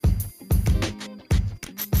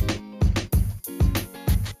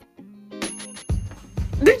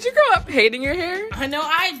Did you grow up hating your hair? I know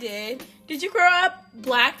I did. Did you grow up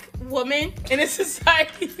black woman in a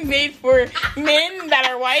society made for men that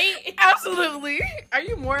are white? Absolutely. Are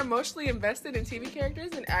you more emotionally invested in TV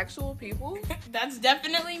characters than actual people? That's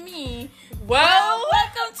definitely me. Well,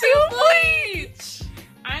 welcome to Bleach.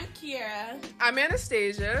 I'm Kiera. I'm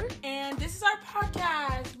Anastasia. And this is our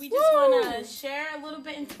podcast. We just want to share a little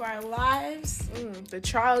bit into our lives. The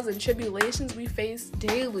trials and tribulations we face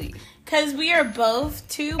daily. Because we are both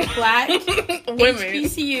two black women.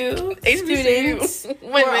 HBCU students.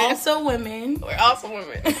 Women. We're also women. We're also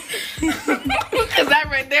women. Because that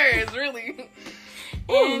right there is really...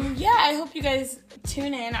 And yeah, I hope you guys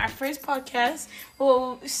tune in. Our first podcast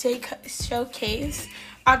will showcase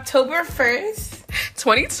October 1st.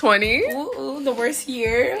 2020. Ooh, the worst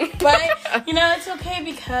year. But, it's okay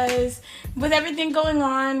because with everything going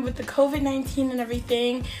on with the COVID-19 and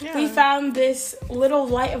everything, we found this little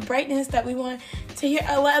light of brightness that we want to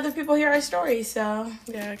let other people hear our stories. So,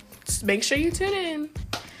 yeah, just make sure you tune in.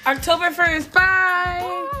 October 1st. Bye!